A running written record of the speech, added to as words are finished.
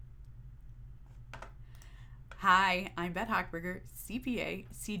Hi, I'm Beth Hochberger, CPA,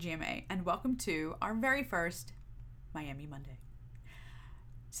 CGMA, and welcome to our very first Miami Monday.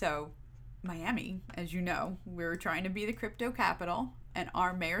 So, Miami, as you know, we're trying to be the crypto capital, and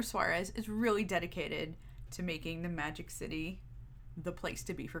our Mayor Suarez is really dedicated to making the Magic City the place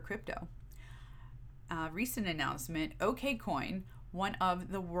to be for crypto. Recent announcement, OKCoin, one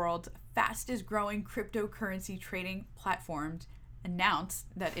of the world's fastest growing cryptocurrency trading platforms, announced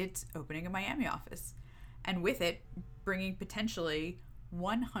that it's opening a Miami office. And with it, bringing potentially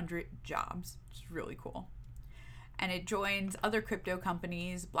 100 jobs, which is really cool. And it joins other crypto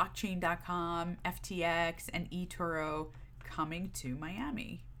companies, blockchain.com, FTX, and eToro, coming to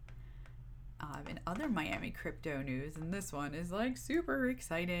Miami. In other Miami crypto news, and this one is like super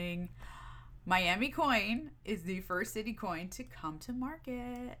exciting, Miami Coin is the first city coin to come to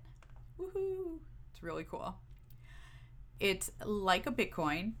market. Woohoo! It's really cool. It's like a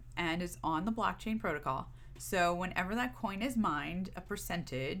Bitcoin and is on the blockchain protocol. So whenever that coin is mined, a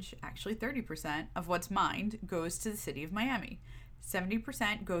percentage, actually 30% of what's mined, goes to the city of Miami.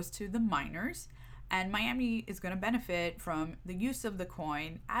 70% goes to the miners, and Miami is going to benefit from the use of the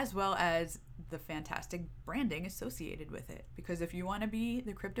coin as well as the fantastic branding associated with it. Because if you want to be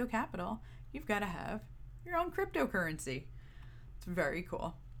the crypto capital, you've got to have your own cryptocurrency. It's very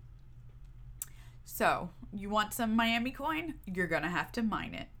cool. So, you want some Miami Coin? You're going to have to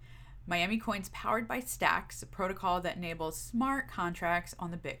mine it. Miami Coin's powered by Stacks, a protocol that enables smart contracts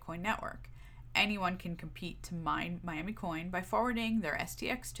on the Bitcoin network. Anyone can compete to mine Miami Coin by forwarding their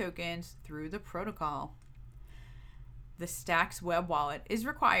STX tokens through the protocol. The Stacks web wallet is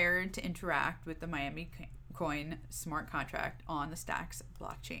required to interact with the Miami Coin smart contract on the Stacks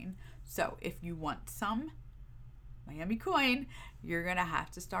blockchain. So, if you want some Miami Coin, you're going to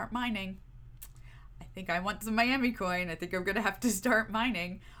have to start mining. I think I want some Miami Coin. I think I'm going to have to start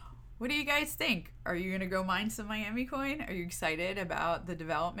mining. What do you guys think? Are you going to go mine some Miami Coin? Are you excited about the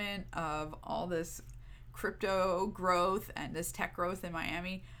development of all this crypto growth and this tech growth in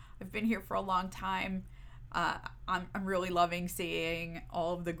Miami? I've been here for a long time. I'm really loving seeing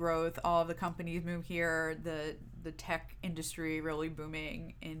all of the growth, all of the companies move here, the tech industry really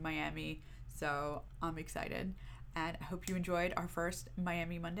booming in Miami. So I'm excited. And I hope you enjoyed our first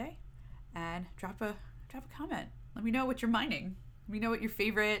Miami Monday. And drop a comment. Let me know what you're mining. Let me know what your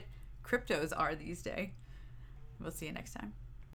favorite cryptos are these days. We'll see you next time.